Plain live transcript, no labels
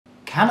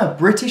Can a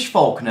British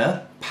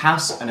falconer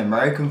pass an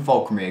American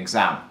falconry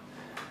exam?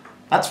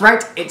 That's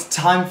right, it's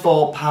time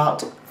for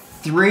part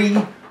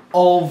 3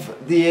 of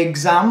the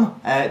exam.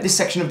 This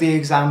section of the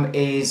exam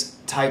is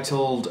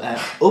titled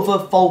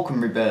Other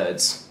Falconry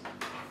Birds.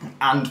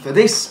 And for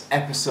this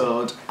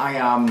episode, I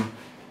am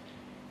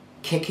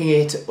kicking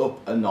it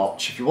up a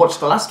notch. If you watched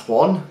the last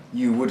one,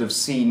 you would have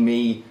seen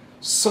me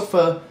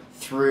suffer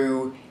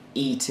through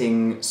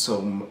eating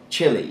some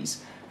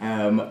chilies.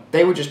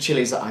 They were just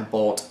chilies that I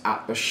bought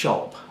at the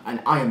shop,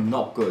 and I am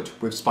not good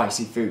with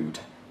spicy food,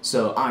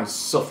 so I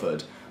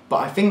suffered. But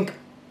I think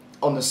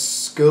on the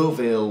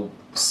Scoville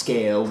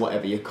scale,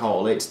 whatever you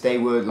call it, they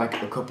were like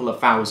a couple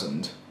of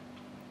thousand.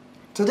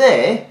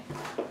 Today,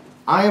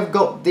 I have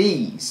got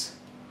these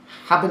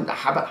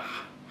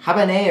habaneros,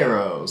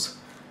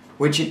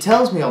 which it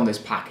tells me on this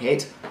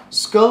packet,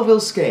 Scoville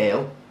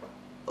scale,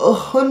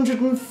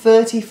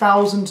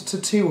 130,000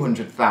 to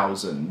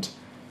 200,000.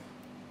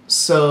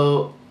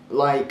 So,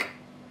 like,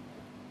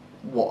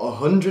 what,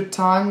 100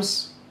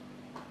 times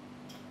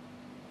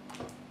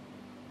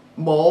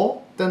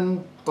more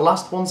than the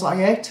last ones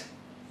I ate?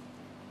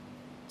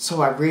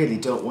 So I really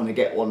don't want to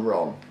get one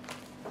wrong.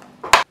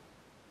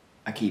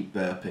 I keep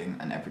burping,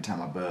 and every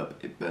time I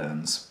burp, it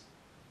burns.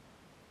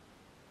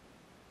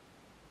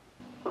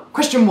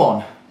 Question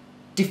 1.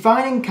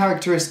 Defining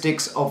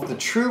characteristics of the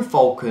true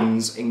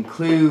falcons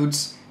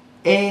includes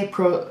A.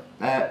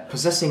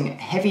 Possessing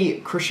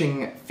heavy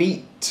crushing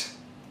feet,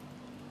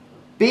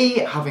 B.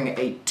 Having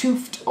a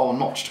toothed or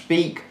notched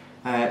beak,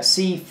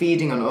 C.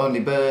 Feeding on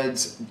only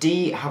birds,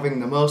 D. Having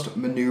the most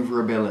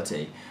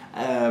manoeuvrability.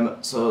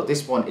 So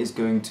this one is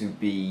going to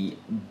be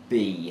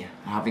B,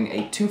 having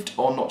a toothed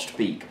or notched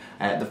beak.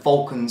 The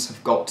falcons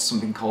have got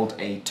something called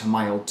a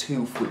tomile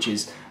tooth, which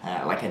is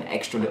like an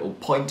extra little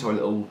point or a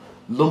little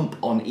lump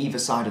on either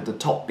side of the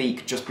top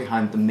beak, just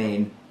behind the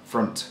main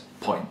front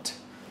point.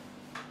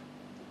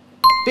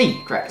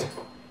 B, correct.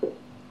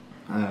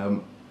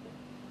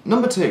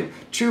 Number 2,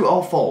 true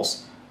or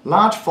false?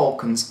 Large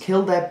falcons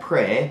kill their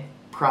prey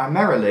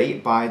primarily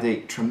by the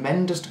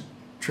tremendous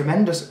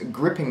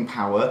gripping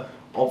power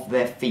of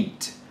their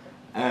feet.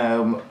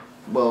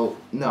 Well,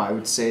 no, I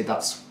would say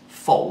that's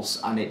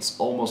false, and it's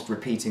almost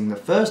repeating the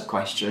first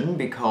question,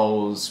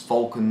 because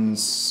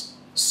falcons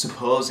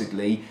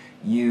supposedly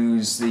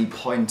use the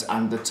point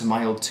and the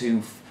tomile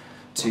tooth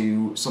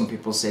to, some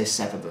people say,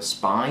 sever the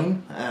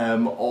spine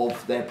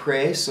of their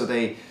prey, so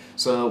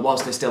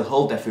whilst they still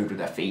hold their food with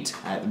their feet,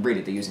 really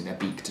they're using their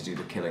beak to do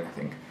the killing, I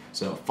think.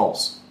 So,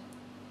 false.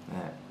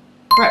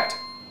 Correct.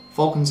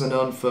 Falcons are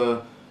known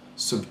for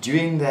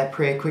subduing their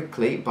prey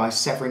quickly by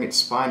severing its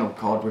spinal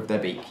cord with their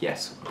beak.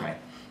 Yes, okay.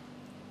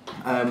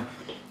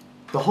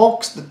 The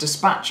hawks that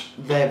dispatch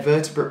their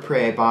vertebrate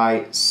prey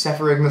by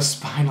severing the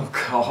spinal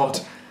cord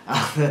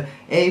are the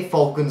A.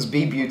 falcons,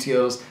 B.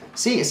 buteos,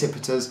 C.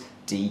 accipiters,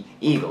 D.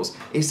 eagles.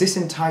 Is this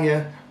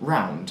entire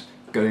round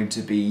going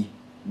to be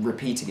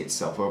repeating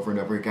itself over and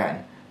over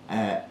again?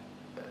 A.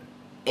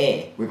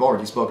 We've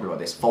already spoken about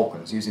this.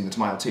 Falcons using the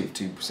tomile tooth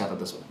to sever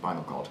the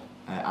spinal cord.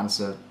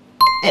 Answer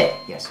A.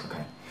 Yes,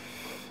 okay.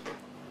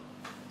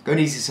 Going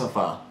easy so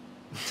far.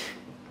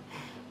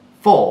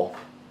 4.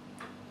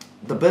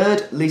 The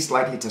bird least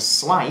likely to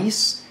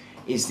slice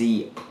is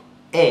the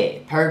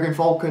A. peregrine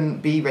falcon,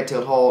 B.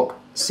 red-tailed hawk,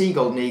 C.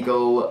 golden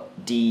eagle,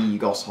 D.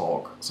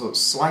 goshawk. So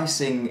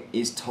slicing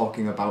is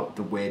talking about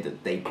the way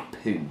that they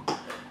poo.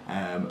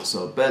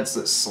 So birds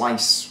that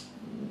slice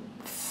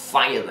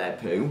fire their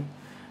poo,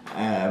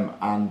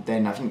 and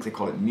then I think they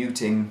call it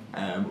muting,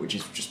 which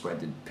is just where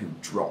the poo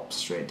drops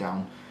straight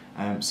down.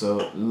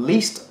 So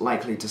least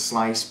likely to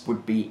slice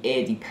would be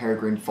A. the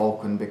peregrine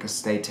falcon,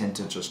 because they tend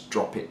to just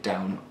drop it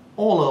down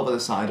all over the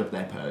side of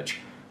their perch,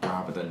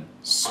 rather than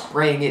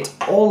spraying it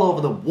all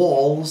over the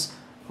walls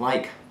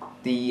like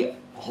the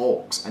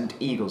hawks and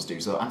eagles do.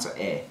 So answer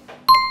A.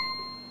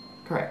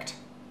 Correct.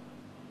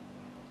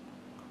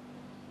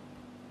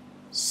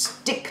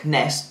 Stick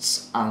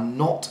nests are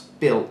not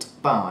built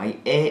by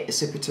A.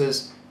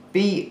 accipiters,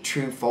 B.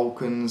 true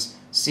falcons,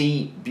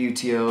 C.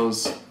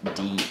 buteos,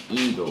 D.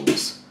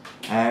 eagles.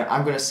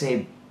 I'm going to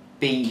say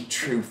B.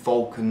 true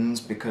falcons,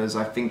 because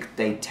I think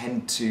they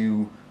tend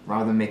to,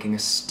 rather than making a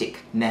stick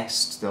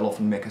nest, they'll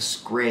often make a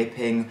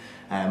scraping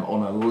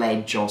on a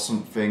ledge or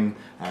something.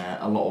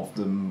 A lot of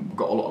them, we've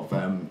got a lot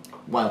of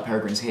wild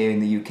peregrines here in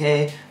the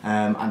UK,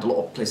 and a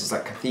lot of places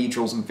like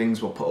cathedrals and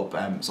things will put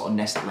up sort of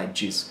nest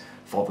ledges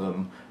for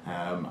them,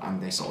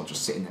 and they sort of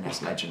just sit in the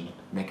nest ledge and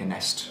make a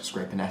nest,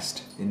 scrape a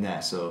nest in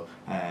there. So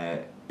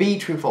B.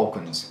 true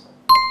falcons.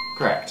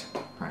 Correct.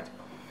 Right.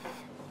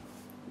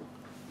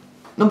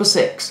 Number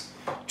 6.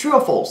 True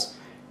or false?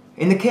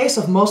 In the case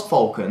of most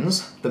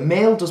falcons, the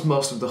male does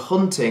most of the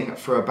hunting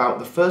for about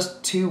the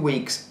first 2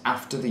 weeks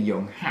after the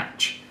young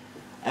hatch.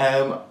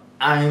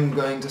 I'm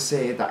going to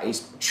say that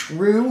is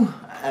true.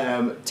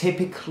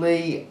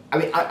 Typically, I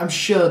mean, I'm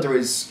sure there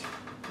is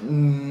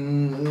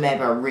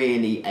never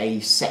really a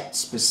set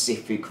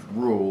specific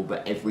rule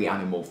that every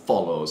animal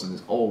follows, and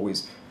there's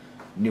always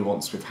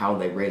nuance with how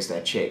they raise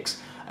their chicks.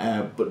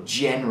 But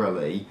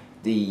generally,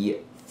 the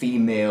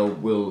female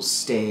will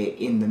stay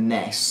in the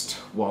nest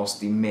whilst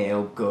the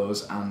male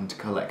goes and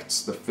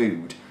collects the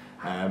food.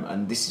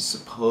 And this is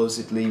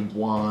supposedly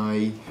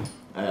why,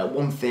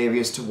 one theory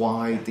as to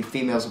why the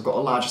females have got a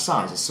larger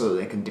size is so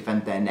that they can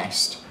defend their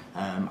nest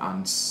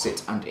and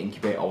sit and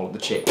incubate all of the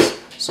chicks.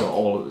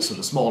 So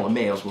the smaller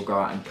males will go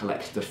out and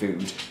collect the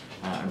food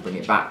and bring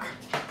it back.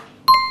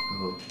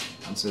 Oh,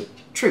 answer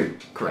true,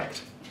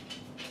 correct.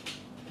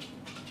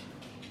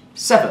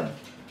 7.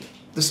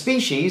 The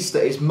species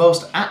that is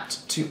most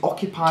apt to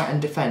occupy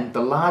and defend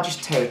the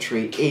largest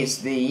territory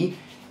is the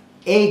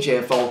A.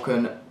 J.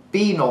 Falcon,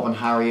 B. Northern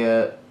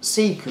Harrier,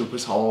 C.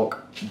 Cooper's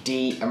Hawk,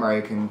 D.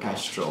 American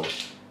Kestrel.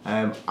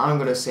 I'm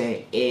going to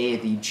say A.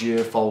 the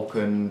J.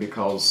 Falcon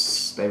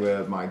because they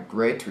were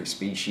migratory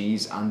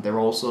species and they're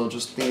also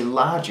just the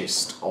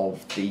largest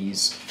of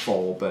these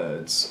 4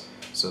 birds.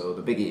 So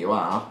the bigger you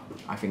are,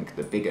 I think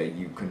the bigger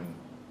you can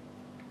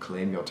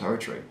claim your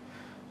territory.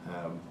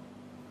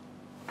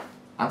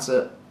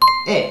 Answer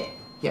A,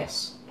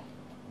 yes.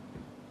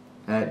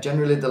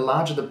 Generally, the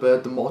larger the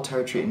bird, the more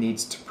territory it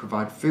needs to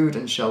provide food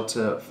and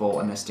shelter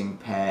for a nesting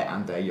pair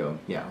and their young.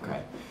 Yeah,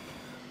 okay.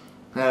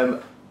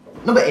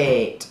 Number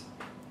 8.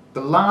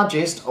 The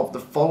largest of the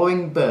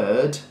following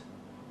birds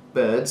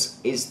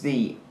is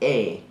the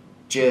A.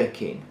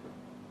 Jerkin,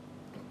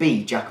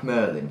 B. Jack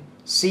Merlin,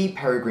 C.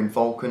 Peregrine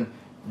Falcon,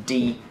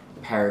 D.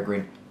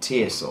 Peregrine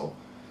Tiercel.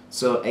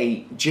 So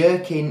a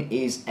jerkin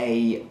is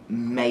a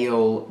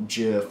male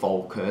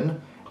gerfalcon,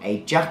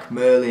 a Jack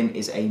Merlin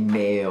is a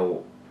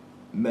male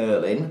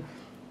merlin,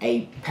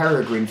 a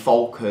peregrine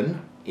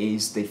falcon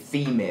is the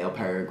female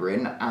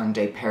peregrine, and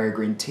a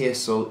peregrine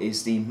tiercel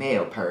is the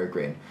male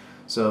peregrine.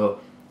 So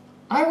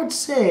I would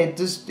say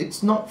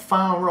it's not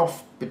far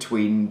off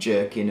between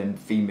jerkin and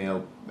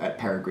female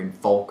peregrine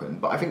falcon,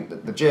 but I think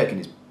that the jerkin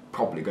is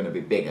probably going to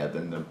be bigger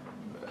than the...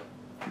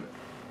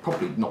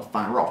 Probably not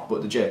far off,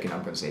 but the jerkin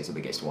I'm going to say is the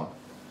biggest one.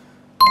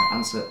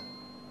 Answer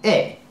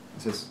A.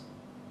 It says,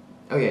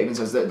 oh yeah, it even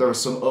says that there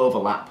is some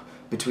overlap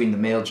between the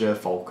male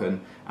gerfalcon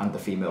and the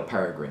female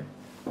peregrine.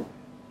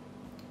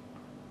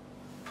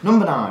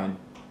 Number 9.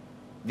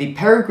 The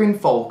peregrine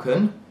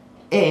falcon,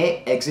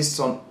 A, exists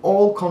on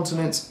all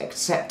continents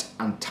except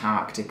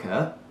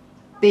Antarctica,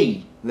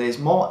 B, lays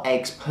more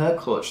eggs per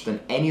clutch than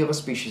any other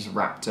species of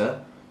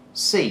raptor,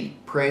 C,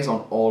 preys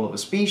on all other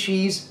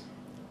species,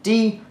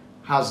 D,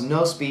 has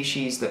no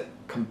species that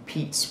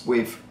competes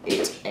with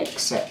it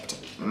except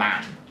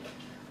man.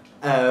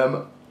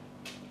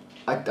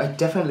 I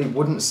definitely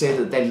wouldn't say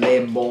that they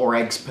lay more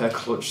eggs per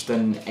clutch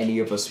than any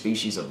other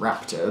species of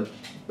raptor.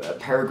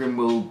 Peregrine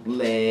will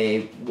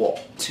lay,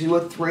 what, 2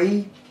 or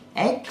 3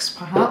 eggs,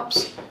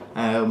 perhaps?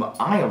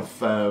 I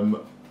have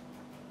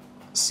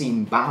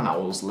seen barn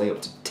owls lay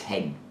up to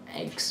 10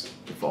 eggs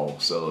before,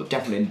 so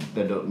definitely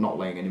they're not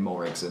laying any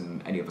more eggs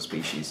than any other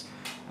species.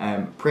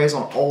 Preys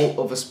on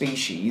all other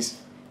species,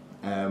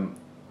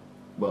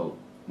 well,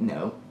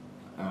 no.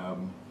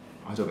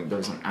 I don't think there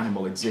is an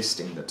animal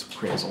existing that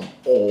preys on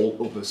all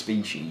other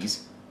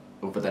species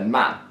other than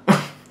man.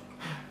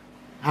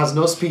 Has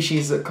no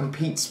species that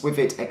competes with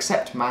it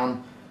except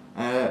man.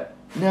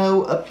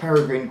 No, a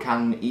peregrine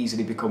can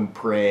easily become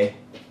prey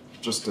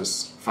just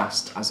as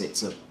fast as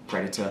it's a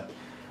predator.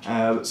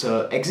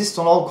 So exists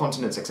on all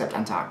continents except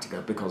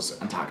Antarctica because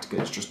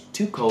Antarctica is just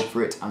too cold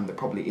for it and there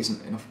probably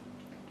isn't enough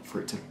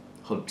for it to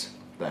hunt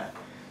there.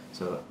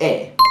 So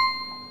A.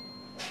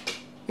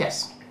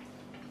 Yes.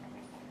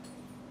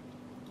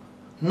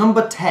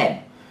 Number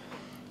 10.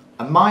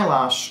 A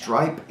mylar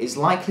stripe is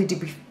likely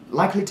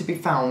to be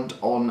found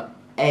on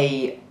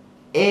A.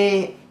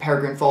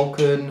 Peregrine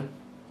falcon,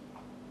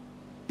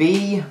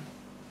 B.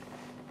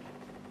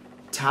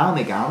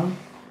 ptarmigan,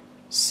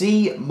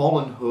 C.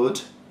 Mollin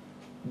hood,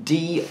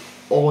 D.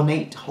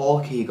 ornate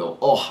hawk eagle.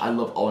 Oh, I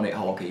love ornate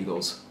hawk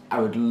eagles.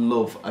 I would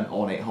love an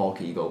ornate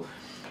hawk eagle.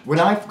 When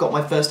I got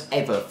my first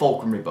ever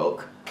falconry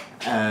book,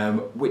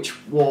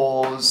 which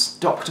was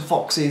Dr.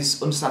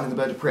 Fox's Understanding the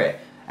Bird of Prey,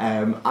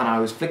 and I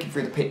was flicking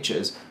through the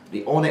pictures,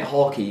 the ornate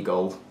hawk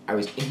eagle I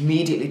was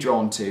immediately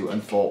drawn to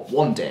and thought,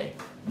 one day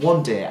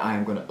I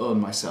am going to own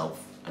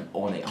myself an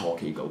ornate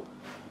hawk eagle.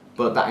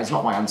 But that is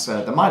not my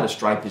answer. The mylar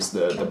stripe is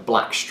the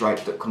black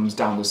stripe that comes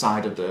down the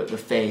side of the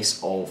face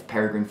of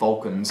peregrine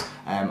falcons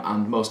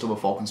and most other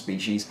falcon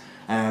species.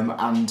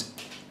 And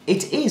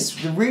it is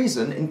the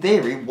reason, in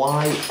theory,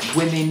 why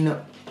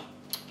women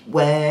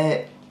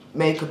wear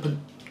makeup and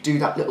do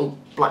that little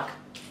black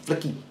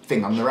flicky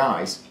thing on their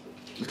eyes.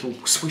 Little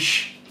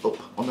swish up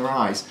on their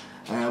eyes.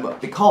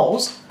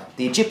 Because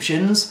the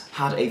Egyptians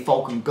had a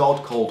falcon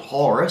god called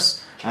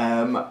Horus,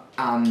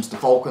 and the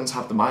falcons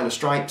have the mylar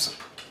stripes.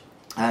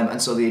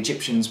 And so the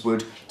Egyptians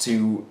would,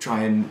 to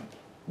try and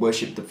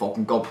worship the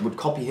falcon god, would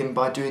copy him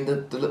by doing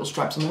the little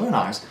stripes on their own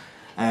eyes.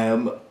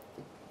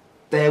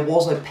 There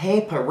was a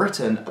paper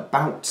written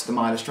about the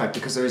mylar stripe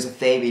because there is a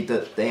theory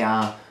that they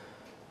are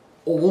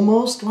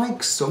almost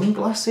like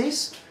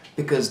sunglasses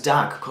because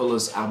dark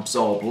colours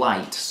absorb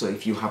light, so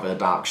if you have a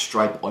dark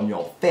stripe on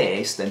your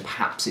face then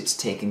perhaps it's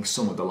taking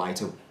some of the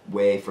light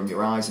away from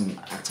your eyes and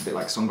act a bit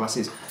like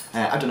sunglasses.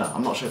 I don't know,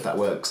 I'm not sure if that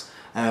works.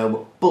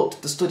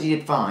 But the study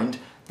did find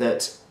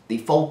that the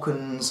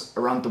falcons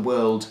around the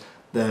world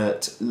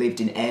that lived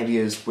in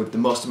areas with the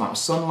most amount of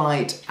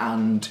sunlight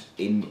and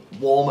in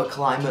warmer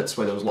climates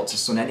where there was lots of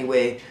sun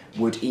anyway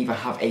would either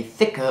have a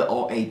thicker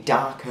or a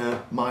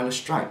darker miler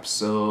stripe.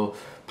 So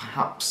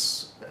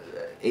perhaps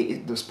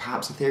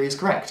perhaps the theory is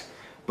correct.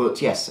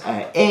 But yes,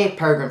 A,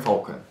 peregrine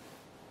falcon.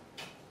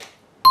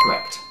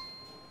 Correct.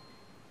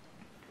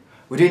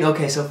 We're doing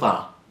okay so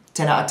far.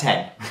 10 out of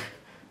 10.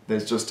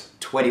 There's just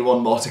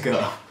 21 more to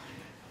go.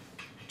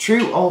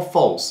 True or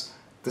false?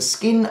 The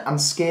skin and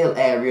scale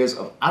areas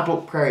of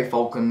adult prairie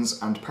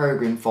falcons and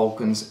peregrine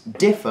falcons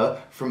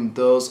differ from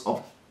those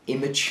of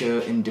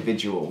immature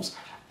individuals.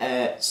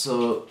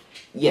 So,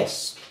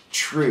 yes,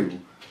 true.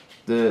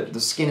 The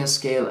skin and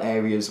scale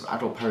areas of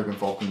adult peregrine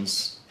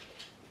falcons...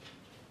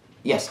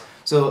 Yes,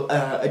 so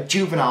a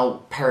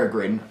juvenile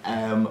peregrine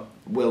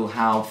will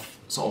have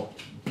sort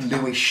of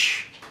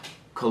bluish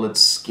coloured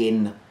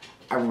skin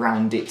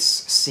around its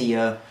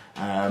cere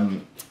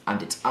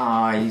and its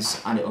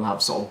eyes, and it will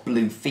have sort of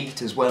blue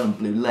feet as well and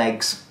blue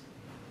legs.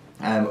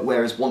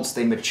 Whereas once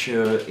they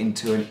mature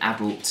into an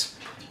adult,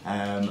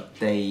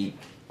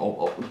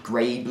 or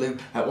grey blue.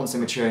 Once they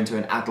mature into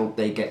an adult,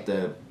 they get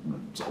the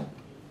sort of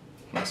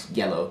nice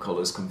yellow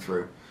colours come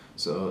through.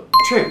 So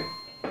true.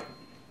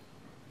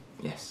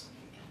 Yes.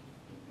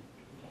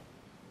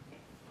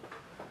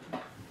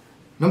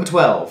 Number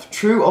 12.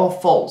 True or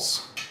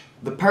false?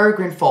 The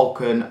peregrine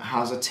falcon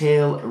has a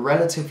tail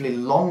relatively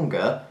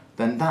longer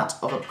than that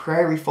of a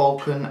prairie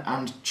falcon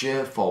and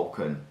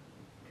gerfalcon.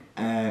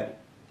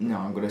 No,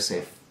 I'm going to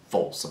say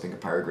false. I think a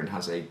peregrine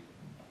has a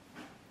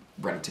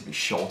relatively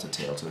shorter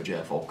tail to a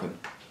gerfalcon.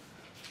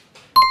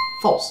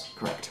 False.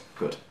 Correct.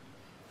 Good.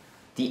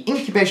 The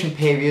incubation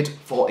period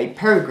for a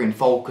peregrine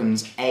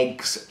falcon's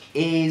eggs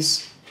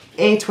is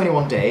A,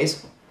 21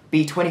 days,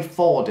 B,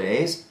 24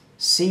 days,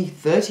 C,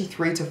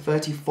 33 to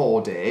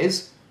 34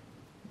 days,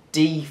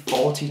 D,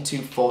 40 to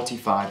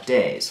 45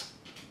 days.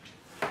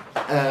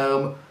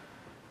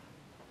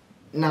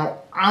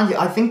 Now,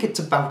 I think it's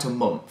about a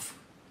month.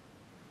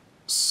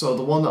 So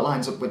the one that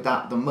lines up with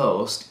that the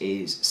most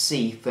is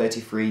C,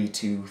 33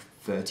 to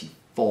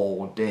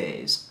 34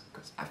 days.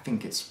 Because I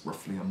think it's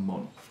roughly a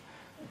month.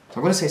 So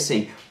I'm going to say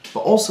C.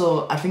 But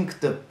also, I think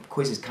the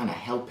quiz is kind of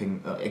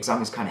helping,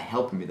 exam is kind of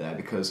helping me there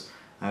because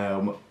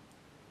I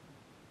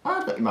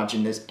don't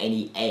imagine there's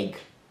any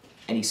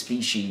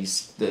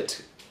species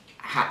that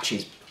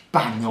hatches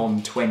bang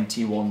on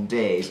 21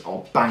 days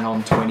or bang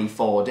on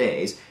 24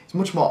 days. It's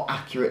much more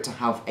accurate to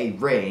have a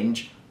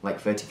range like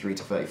 33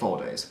 to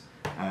 34 days.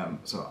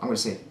 So I'm going to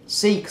say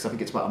C because I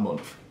think it's about a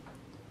month.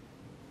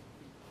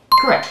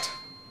 Correct.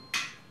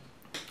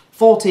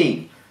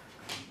 14.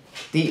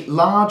 The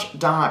large,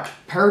 dark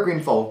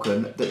peregrine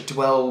falcon that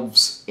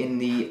dwells in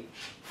the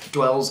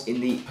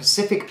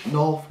Pacific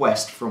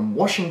Northwest from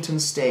Washington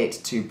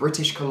State to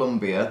British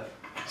Columbia,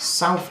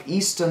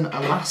 southeastern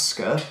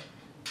Alaska,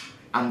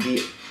 and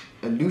the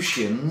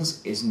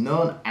Aleutians is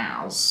known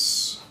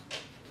as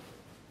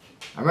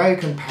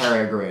American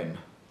peregrine,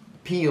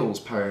 Peel's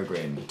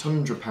peregrine,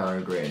 tundra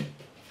peregrine,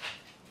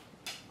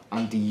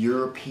 and the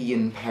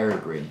European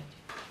peregrine.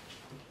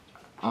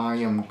 I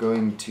am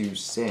going to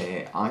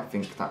say I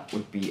think that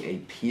would be a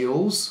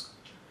Peel's,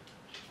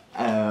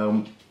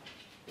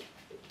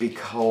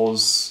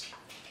 because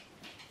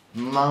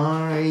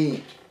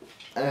my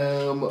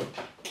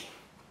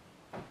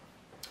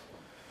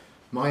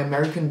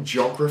American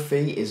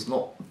geography is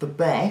not the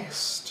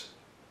best,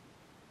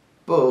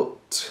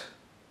 but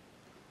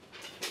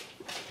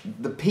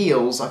the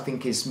Peel's I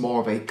think is more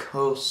of a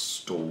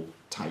coastal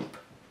type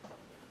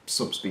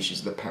subspecies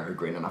of the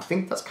peregrine, and I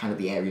think that's kind of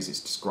the areas it's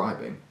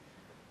describing.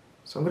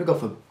 So I'm going to go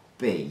for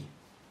B.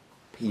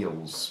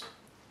 Peel's.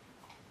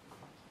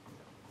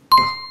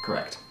 Oh,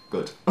 correct.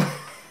 Good.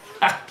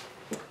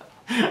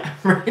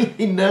 I'm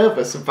really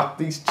nervous about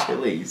these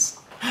chilies.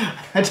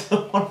 I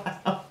don't want to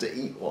have to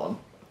eat one.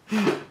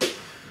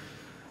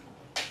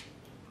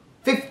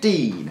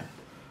 15.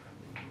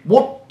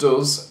 What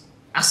does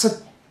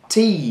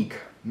assateague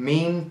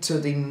mean to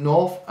the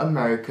North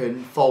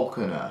American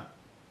falconer?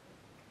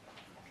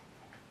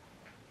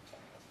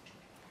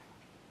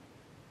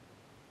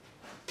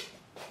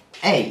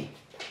 A.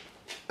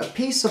 A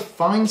piece of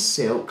fine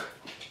silk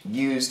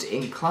used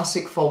in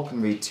classic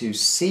falconry to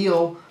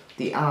seal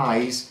the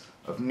eyes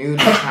of newly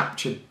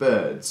captured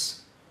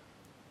birds.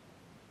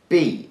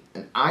 B.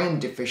 An iron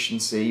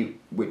deficiency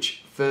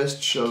which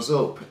first shows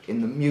up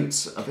in the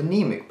mutes of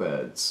anemic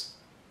birds.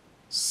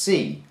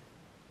 C.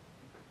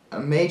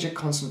 A major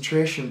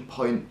concentration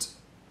point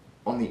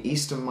on the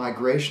eastern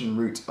migration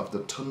route of the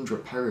tundra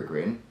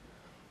peregrine.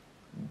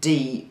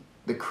 D.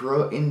 The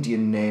Crow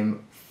Indian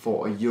name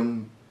for a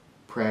young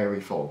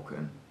prairie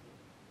falcon.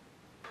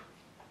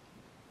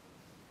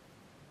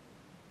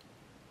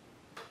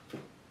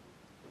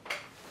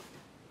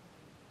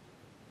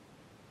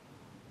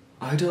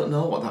 I don't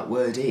know what that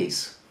word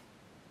is.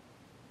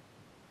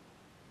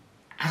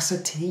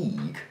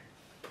 Assateague?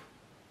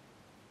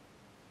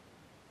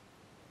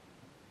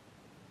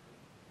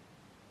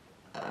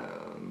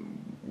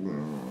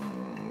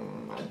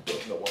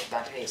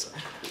 that is.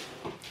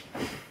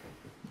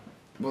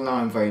 Well, now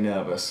I'm very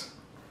nervous.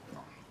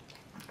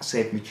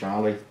 Save me,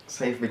 Charlie.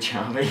 Save me,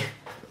 Charlie.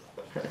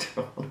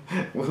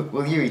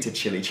 Will you eat a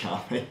chili,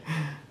 Charlie?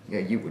 Yeah,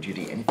 you would. You'd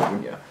eat anything,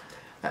 wouldn't you?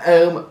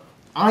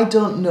 I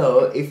don't know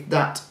if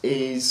that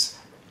is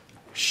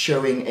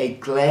showing a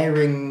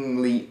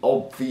glaringly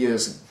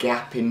obvious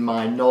gap in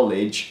my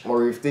knowledge,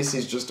 or if this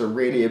is just a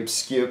really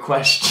obscure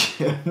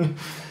question,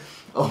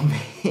 or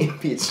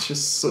maybe it's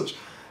just such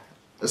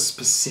a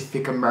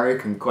specific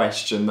American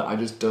question that I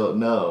just don't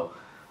know.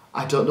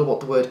 I don't know what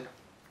the word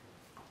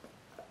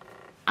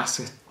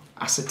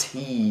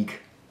assateague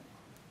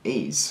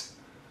is.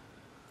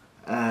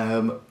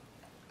 A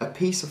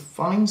piece of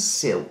fine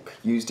silk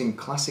used in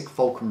classic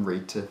falconry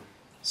to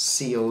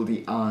seal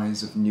the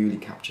eyes of newly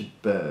captured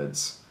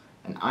birds.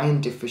 An iron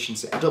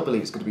deficiency. I don't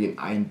believe it's going to be an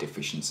iron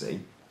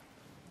deficiency.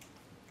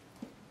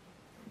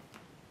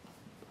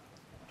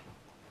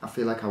 I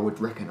feel like I would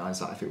recognise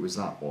that if it was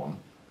that one.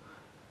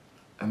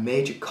 A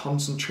major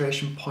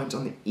concentration point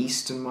on the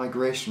eastern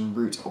migration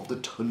route of the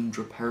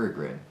tundra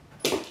peregrine.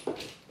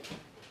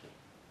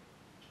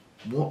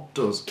 What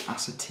does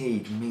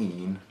assateague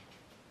mean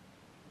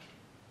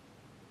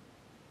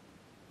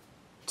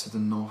to the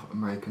North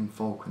American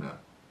falconer?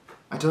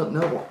 I don't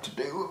know what to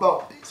do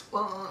about this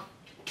one.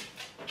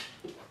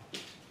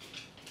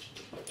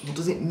 What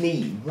does it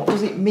mean? What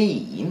does it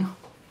mean?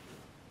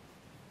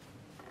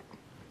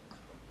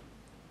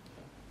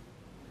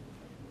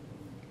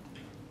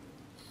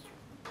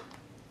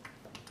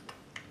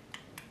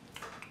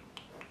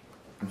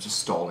 I'm just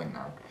stalling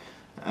now.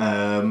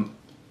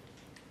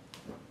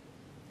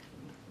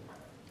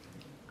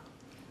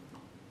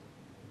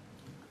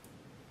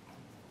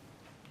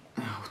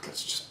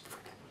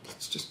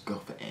 Let's just go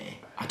for A.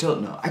 I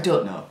don't know.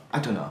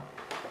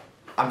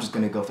 I'm just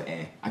gonna go for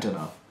A. I don't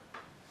know.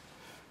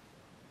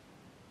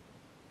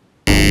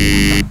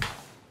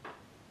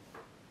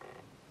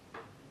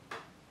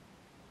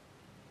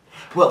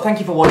 Well, thank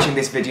you for watching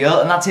this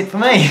video, and that's it for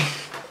me.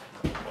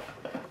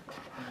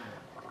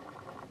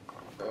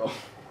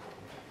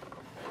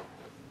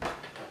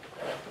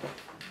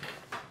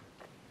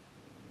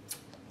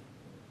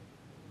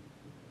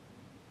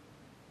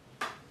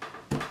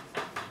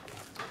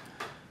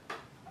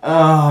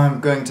 Oh,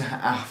 I'm going to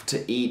have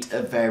to eat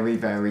a very,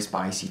 very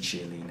spicy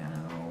chili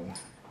now.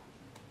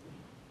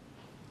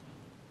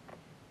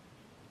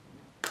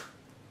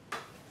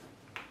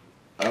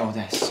 Oh,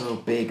 they're so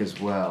big as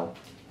well.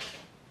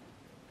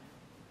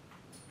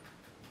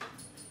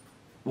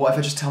 What if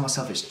I just tell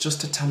myself it's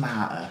just a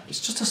tomato? It's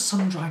just a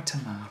sun-dried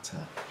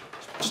tomato.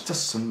 It's just a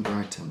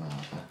sun-dried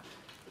tomato.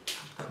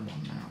 Come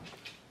on now.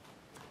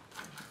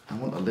 I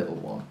want a little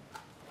one.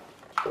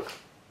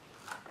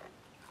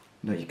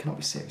 No, you cannot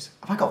be serious.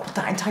 Have I got to put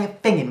that entire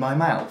thing in my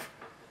mouth?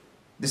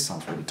 This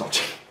sounds really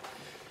dodgy.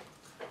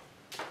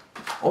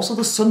 Also,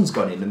 the sun's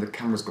gone in and the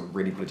camera's gone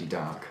really bloody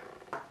dark.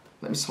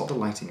 Let me sort the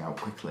lighting out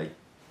quickly.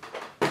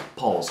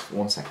 Pause for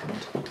 1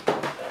 second.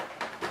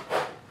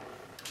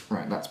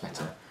 Right, that's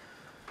better.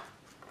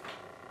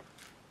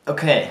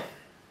 Okay.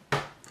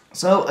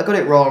 So, I got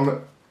it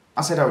wrong.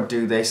 I said I would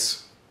do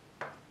this.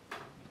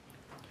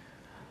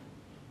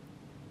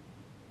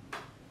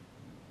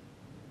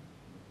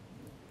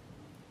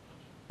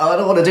 Oh, I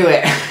don't want to do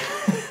it.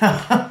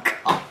 Oh,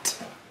 God.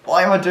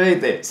 Why am I doing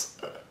this?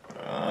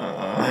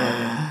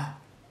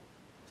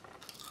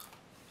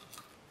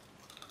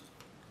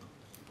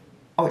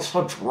 Oh, it's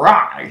so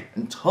dry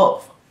and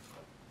tough.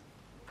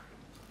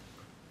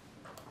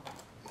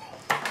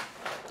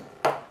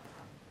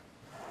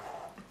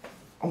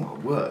 Oh my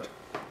word.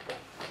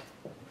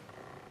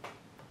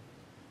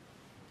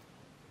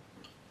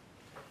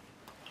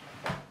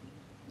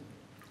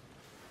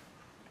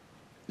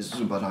 This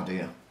is a bad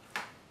idea.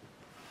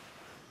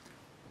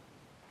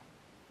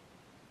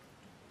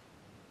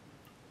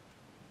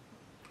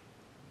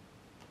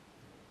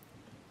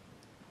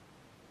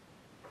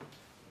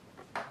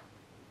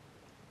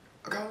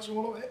 I can't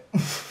swallow it.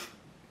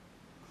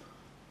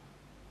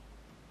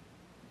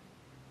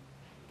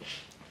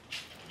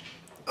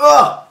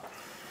 Ugh!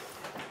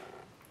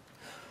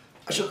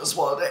 I shouldn't have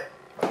swallowed it.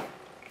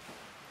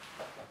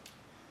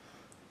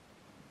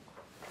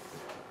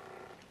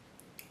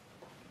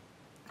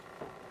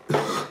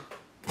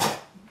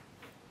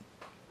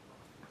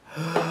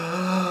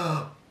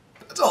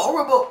 That's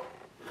horrible.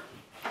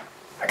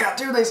 I can't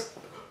do this.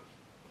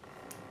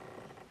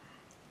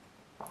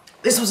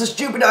 This was a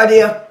stupid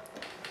idea.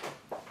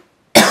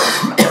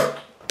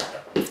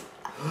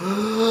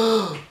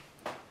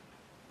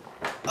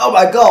 Oh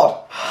my God.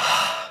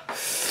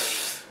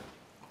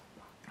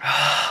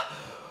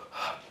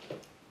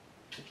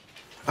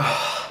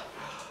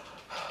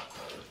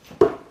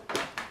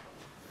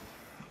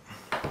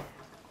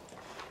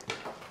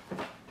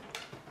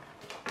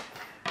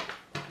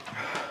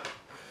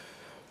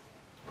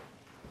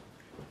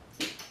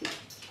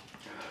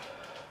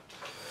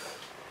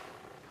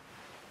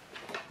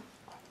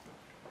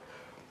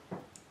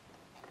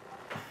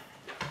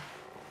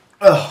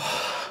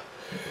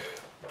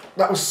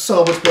 That was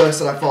so much worse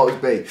than I thought it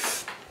would be.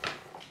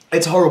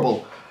 It's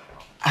horrible.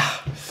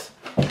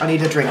 I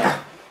need a drink.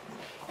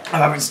 I'm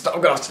having stop.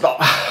 I'm gonna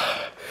stop.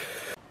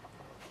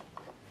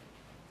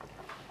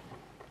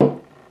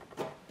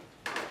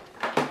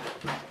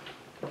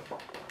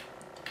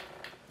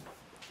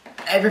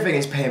 Everything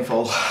is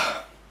painful.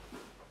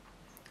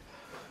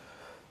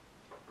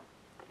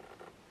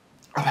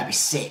 I might be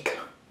sick.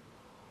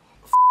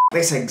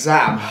 This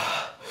exam.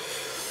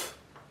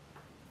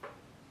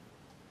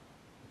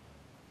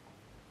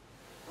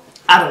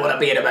 I don't want to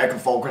be an American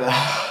Falconer.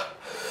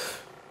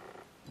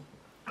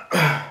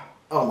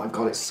 Oh my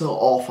god, it's so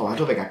awful. I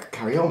don't think I could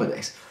carry on with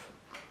this.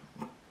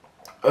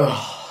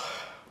 Ugh.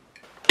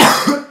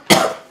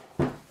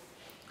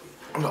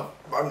 I'm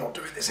not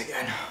doing this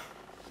again.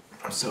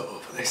 I'm so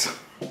over this.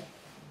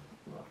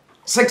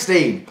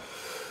 16.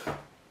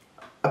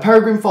 A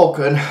peregrine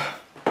falcon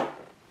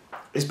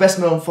is best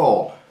known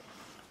for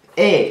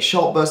A.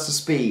 Short bursts of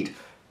speed,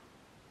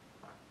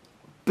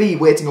 B.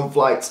 Waiting on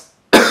flights,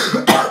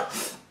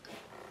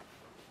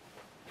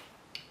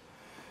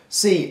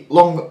 C.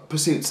 Long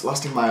pursuits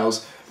lasting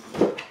miles,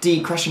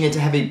 D. Crashing into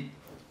heavy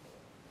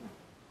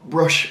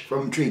brush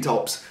from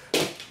treetops,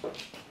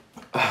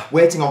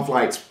 waiting on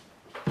flights,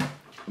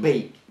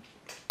 B.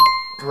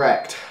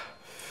 Correct.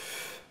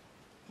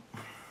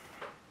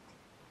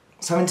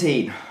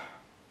 17.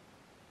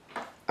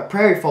 A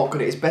prairie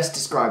falcon is best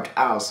described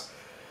as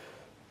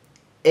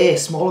A.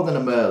 Smaller than a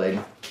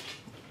merlin,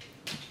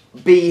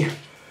 B.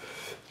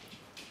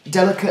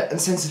 Delicate and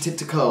sensitive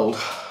to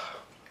cold,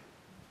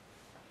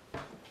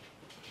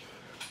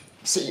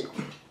 C.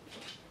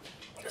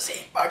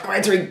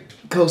 Migratory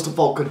coastal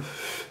falcon,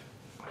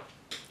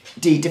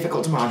 D.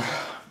 Difficult to man.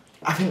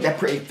 I think they're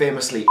pretty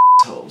famously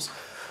assholes,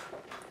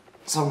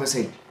 so I'm going to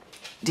say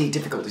D.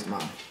 Difficult to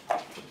man.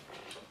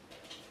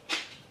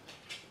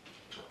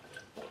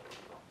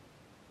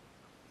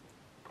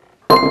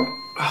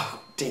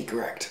 Oh, D.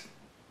 Correct.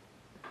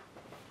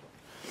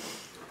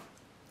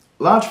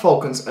 Large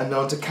falcons are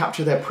known to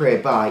capture their prey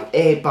by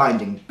A.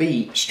 Binding,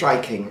 B.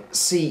 Striking,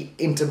 C.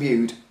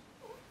 Interviewed,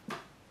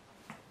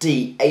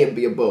 D. A and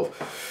B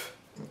above.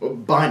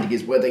 Binding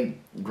is where they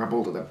grab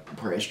hold of their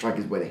prey, strike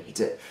is where they hit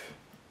it.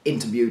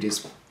 Interviewed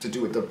is to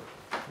do with the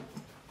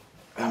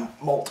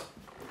molt.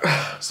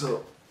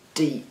 So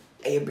D.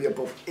 A and B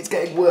above. It's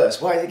getting worse.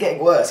 Why is it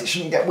getting worse? It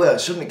shouldn't get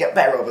worse. Shouldn't it get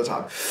better all the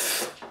time?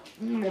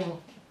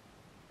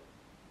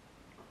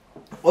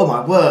 Oh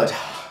my word.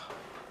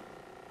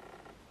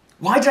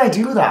 Why did I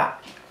do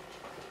that?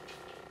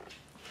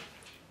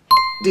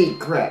 D.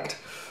 Correct.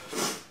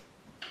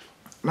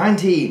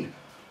 19.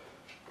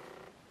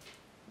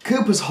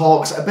 Cooper's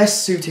hawks are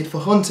best suited for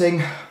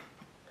hunting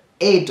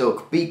A.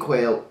 Duck, B.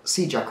 Quail,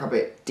 C.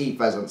 Jackrabbit, D.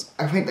 Pheasants.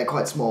 I think they're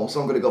quite small,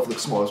 so I'm going to go for the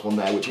smallest one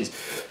there, which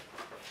is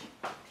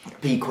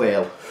B.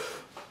 Quail.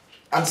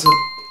 Answer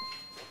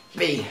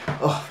B.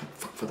 Oh,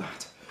 fuck for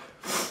that.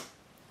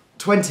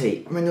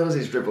 20. My nose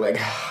is dribbling.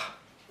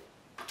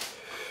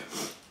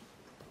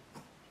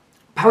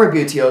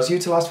 Parabutios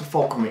utilised for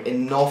falconry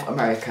in North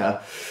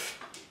America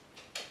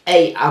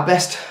A. Are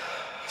best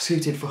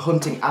suited for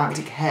hunting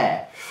Arctic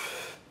hare,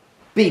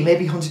 B. May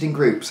be hunted in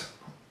groups,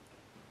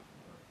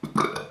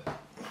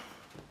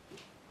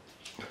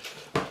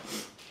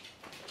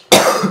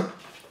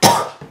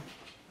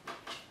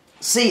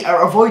 C.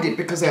 Are avoided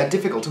because they are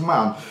difficult to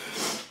man,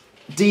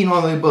 D.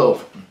 None of the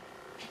above.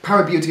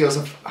 Parabutios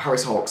are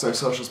Harris hawks, they're a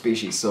social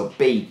species, so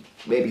B.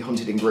 May be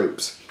hunted in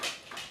groups.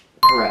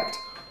 Correct.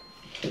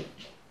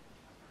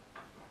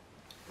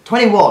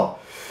 21.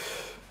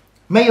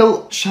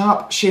 Male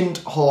sharp-shinned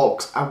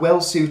hawks are well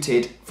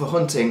suited for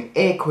hunting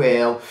A.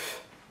 Quail,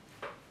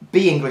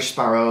 B. English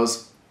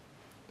sparrows,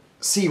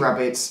 C.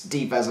 Rabbits,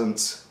 D.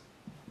 Pheasants.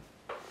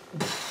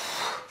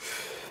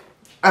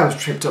 I was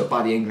tripped up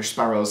by the English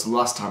sparrows the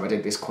last time I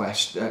did this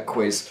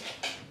quiz,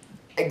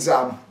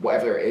 exam,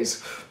 whatever it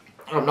is.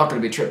 I'm not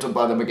going to be tripped up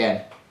by them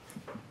again.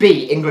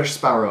 B. English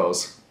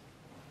sparrows.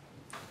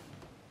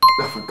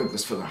 Oh, for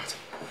goodness for that.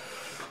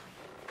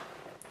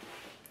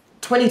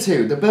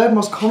 22. The bird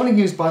most commonly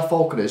used by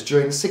falconers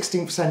during the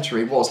 16th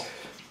century was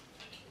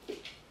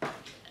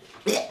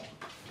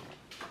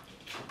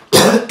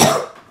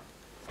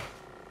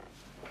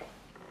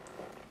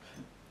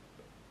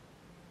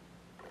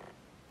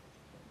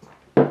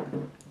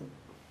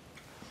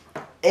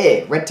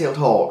A. Red-tailed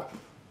hawk,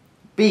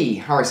 B.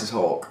 Harris's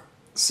hawk,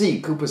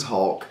 C. Cooper's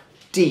hawk,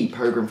 D.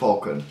 Peregrine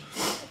falcon.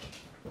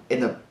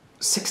 In the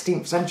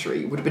 16th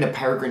century, it would have been a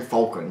peregrine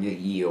falcon,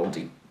 ye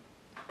oldie.